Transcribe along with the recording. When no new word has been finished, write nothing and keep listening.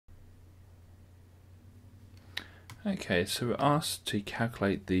Okay, so we're asked to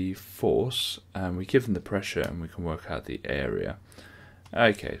calculate the force, and we're given the pressure, and we can work out the area.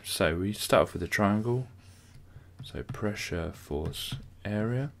 Okay, so we start off with a triangle, so pressure, force,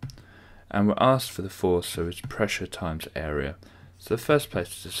 area, and we're asked for the force, so it's pressure times area. So the first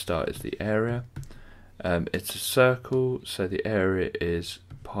place to start is the area. It's a circle, so the area is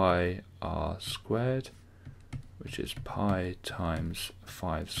pi r squared, which is pi times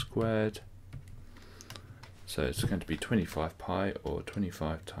 5 squared. So it's going to be 25 pi, or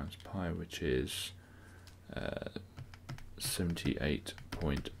 25 times pi, which is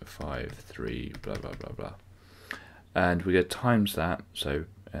 78.53 blah blah blah blah. And we get times that, so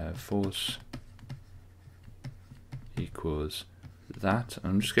force equals that.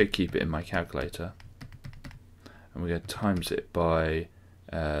 I'm just going to keep it in my calculator. And we're going to times it by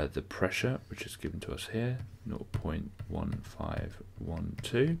the pressure, which is given to us here,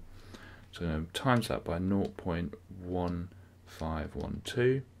 0.1512. So I'm going to times that by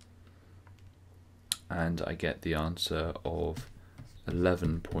 0.1512, and I get the answer of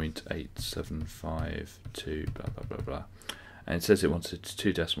 11.8752 blah blah blah blah. And it says it wants it to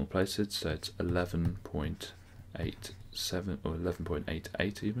 2 decimal places, so it's 11.87 or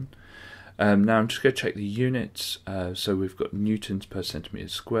 11.88 even. Now I'm just going to check the units. So we've got newtons per centimetre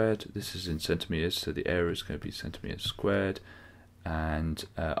squared. This is in centimetres, so the area is going to be centimetres squared, and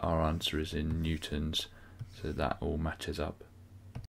our answer is in newtons, so that all matches up.